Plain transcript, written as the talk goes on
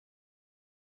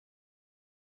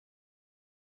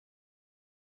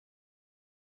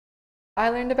I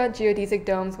learned about geodesic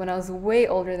domes when I was way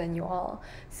older than you all,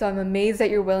 so I'm amazed at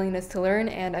your willingness to learn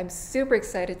and I'm super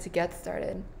excited to get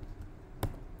started.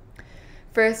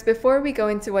 First, before we go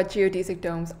into what geodesic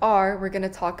domes are, we're going to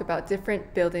talk about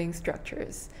different building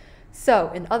structures.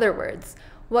 So, in other words,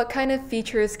 what kind of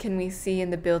features can we see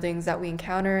in the buildings that we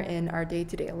encounter in our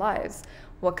day-to-day lives?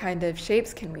 What kind of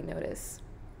shapes can we notice?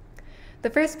 The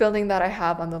first building that I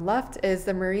have on the left is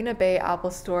the Marina Bay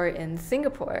Apple Store in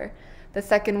Singapore. The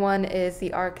second one is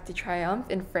the Arc de Triomphe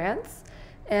in France.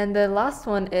 And the last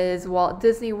one is Walt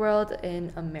Disney World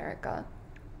in America.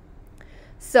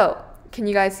 So, can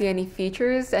you guys see any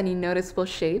features, any noticeable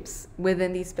shapes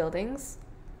within these buildings?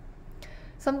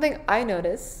 Something I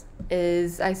notice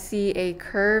is I see a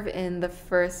curve in the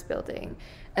first building,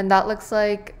 and that looks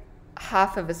like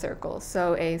half of a circle,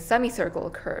 so a semicircle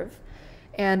curve.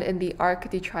 And in the Arc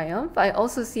de Triomphe, I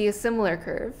also see a similar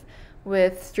curve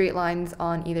with straight lines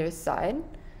on either side.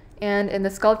 And in the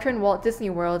sculpture in Walt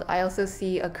Disney World, I also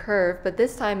see a curve, but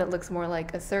this time it looks more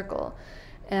like a circle.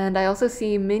 And I also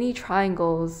see mini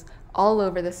triangles all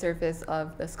over the surface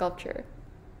of the sculpture.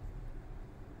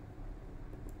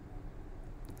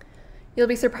 You'll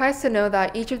be surprised to know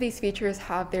that each of these features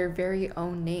have their very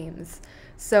own names.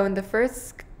 So in the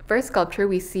first sculpture,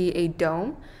 we see a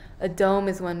dome. A dome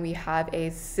is when we have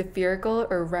a spherical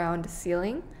or round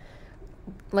ceiling,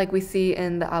 like we see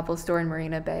in the Apple Store in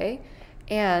Marina Bay.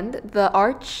 And the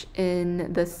arch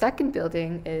in the second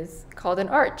building is called an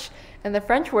arch. And the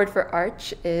French word for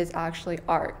arch is actually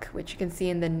arc, which you can see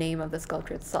in the name of the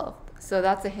sculpture itself. So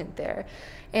that's a hint there.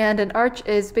 And an arch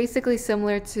is basically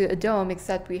similar to a dome,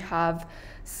 except we have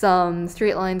some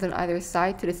straight lines on either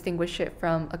side to distinguish it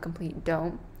from a complete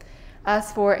dome.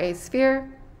 As for a sphere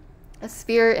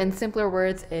in simpler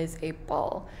words is a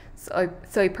ball. So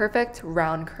a perfect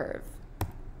round curve.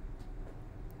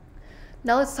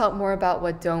 Now let's talk more about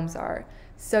what domes are.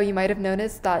 So you might have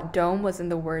noticed that dome was in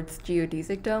the words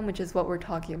geodesic dome, which is what we're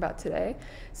talking about today.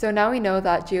 So now we know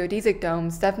that geodesic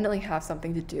domes definitely have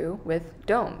something to do with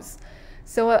domes.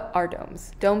 So what are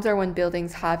domes? Domes are when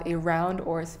buildings have a round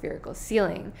or spherical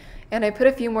ceiling. And I put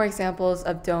a few more examples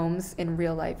of domes in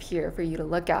real life here for you to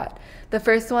look at. The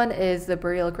first one is the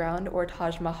Burial Ground or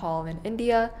Taj Mahal in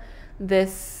India.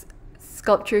 This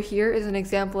sculpture here is an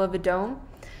example of a dome.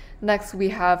 Next, we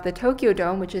have the Tokyo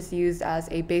Dome, which is used as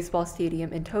a baseball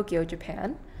stadium in Tokyo,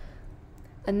 Japan.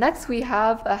 And next, we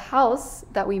have a house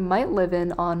that we might live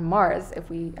in on Mars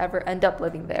if we ever end up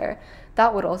living there.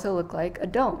 That would also look like a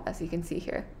dome, as you can see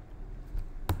here.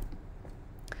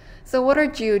 So what are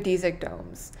geodesic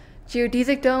domes?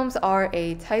 Geodesic domes are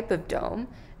a type of dome,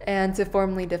 and to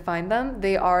formally define them,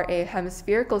 they are a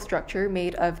hemispherical structure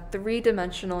made of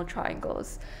three-dimensional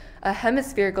triangles. A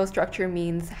hemispherical structure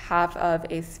means half of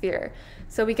a sphere.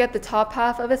 So we get the top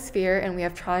half of a sphere and we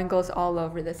have triangles all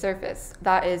over the surface.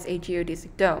 That is a geodesic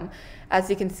dome. As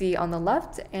you can see on the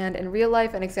left, and in real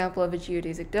life, an example of a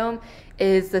geodesic dome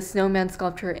is the snowman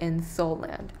sculpture in Seoul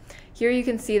Land. Here you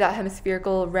can see that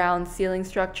hemispherical round ceiling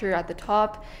structure at the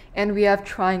top, and we have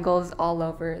triangles all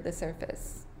over the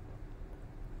surface.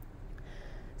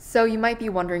 So you might be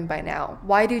wondering by now,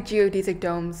 why do geodesic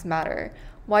domes matter?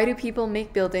 Why do people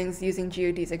make buildings using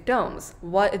geodesic domes?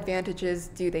 What advantages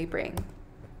do they bring?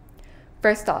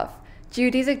 First off,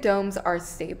 geodesic domes are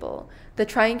stable. The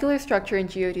triangular structure in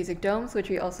geodesic domes, which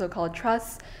we also call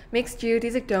truss, makes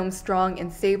geodesic domes strong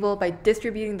and stable by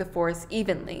distributing the force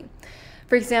evenly.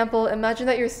 For example, imagine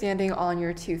that you're standing on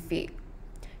your 2 feet.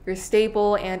 You're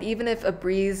stable, and even if a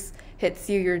breeze hits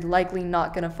you, you're likely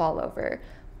not going to fall over.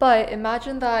 But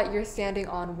imagine that you're standing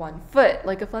on 1 foot,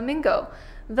 like a flamingo.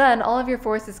 Then all of your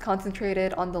force is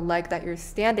concentrated on the leg that you're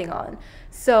standing on.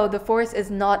 So the force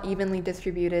is not evenly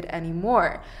distributed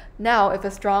anymore. Now, if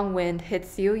a strong wind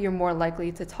hits you, you're more likely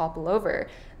to topple over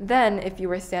than if you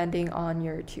were standing on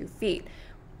your 2 feet.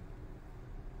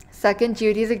 Second,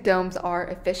 geodesic domes are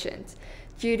efficient.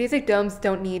 Geodesic domes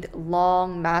don't need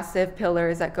long, massive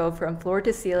pillars that go from floor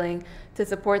to ceiling to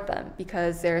support them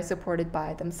because they're supported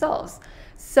by themselves.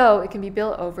 So it can be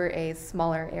built over a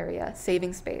smaller area,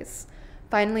 saving space.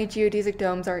 Finally, geodesic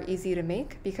domes are easy to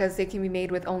make because they can be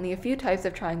made with only a few types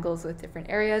of triangles with different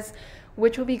areas,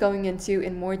 which we'll be going into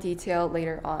in more detail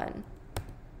later on.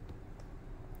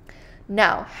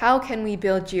 Now, how can we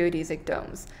build geodesic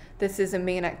domes? This is a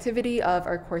main activity of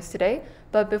our course today,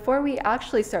 but before we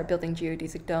actually start building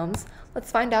geodesic domes,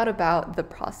 let's find out about the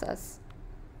process.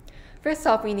 First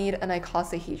off, we need an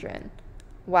icosahedron.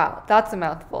 Wow, that's a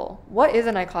mouthful. What is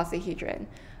an icosahedron?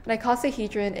 An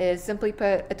icosahedron is, simply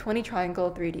put, a 20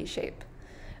 triangle 3D shape.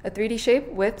 A 3D shape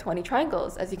with 20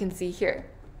 triangles, as you can see here.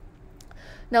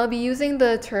 Now I'll be using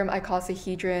the term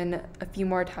icosahedron a few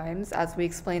more times as we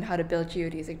explain how to build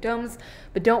geodesic domes,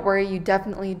 but don't worry, you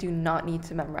definitely do not need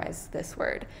to memorize this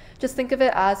word. Just think of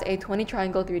it as a 20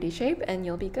 triangle 3D shape and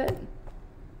you'll be good.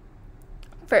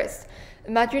 First,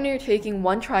 imagine you're taking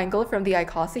one triangle from the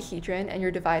icosahedron and you're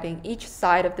dividing each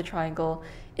side of the triangle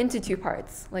into two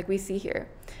parts, like we see here.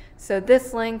 So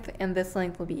this length and this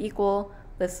length will be equal,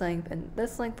 this length and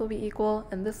this length will be equal,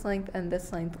 and this length and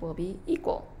this length will be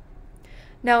equal.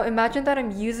 Now imagine that I'm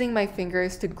using my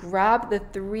fingers to grab the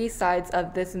three sides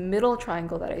of this middle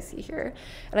triangle that I see here,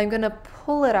 and I'm going to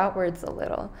pull it outwards a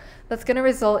little. That's going to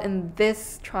result in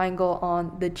this triangle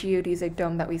on the geodesic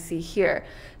dome that we see here.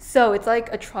 So it's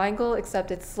like a triangle except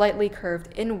it's slightly curved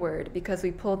inward because we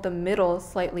pulled the middle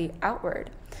slightly outward.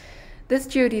 This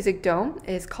geodesic dome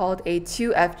is called a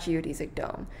 2F geodesic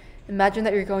dome. Imagine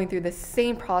that you're going through the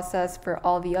same process for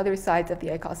all the other sides of the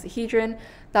icosahedron.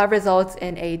 That results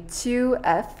in a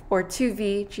 2F or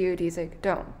 2V geodesic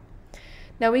dome.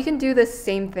 Now we can do the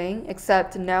same thing,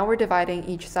 except now we're dividing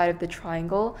each side of the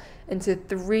triangle into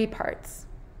three parts.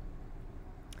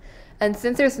 And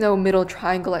since there's no middle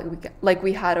triangle like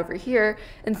we had over here,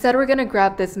 instead we're going to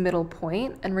grab this middle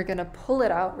point and we're going to pull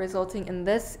it out, resulting in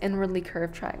this inwardly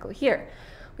curved triangle here.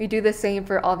 We do the same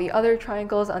for all the other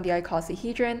triangles on the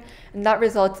icosahedron, and that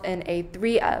results in a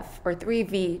 3F or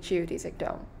 3V geodesic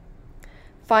dome.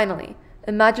 Finally,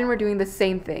 imagine we're doing the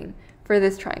same thing for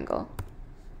this triangle,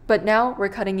 but now we're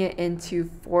cutting it into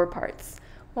four parts.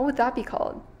 What would that be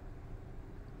called?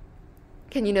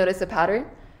 Can you notice a pattern?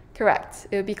 Correct.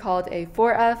 It would be called a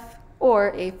 4F or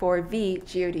a 4V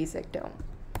geodesic dome.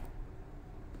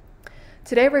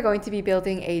 Today we're going to be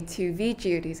building a 2V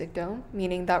geodesic dome,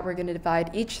 meaning that we're going to divide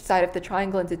each side of the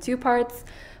triangle into two parts,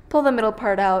 pull the middle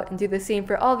part out, and do the same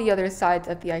for all the other sides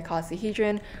of the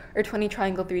icosahedron or 20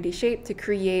 triangle 3D shape to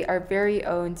create our very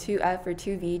own 2F or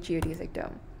 2V geodesic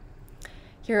dome.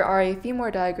 Here are a few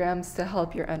more diagrams to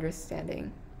help your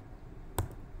understanding.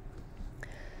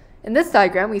 In this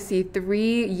diagram, we see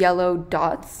three yellow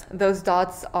dots. Those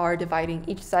dots are dividing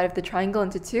each side of the triangle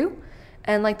into two.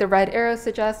 And like the red arrow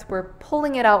suggests, we're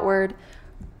pulling it outward,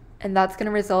 and that's going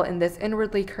to result in this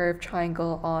inwardly curved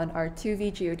triangle on our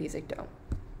 2V geodesic dome.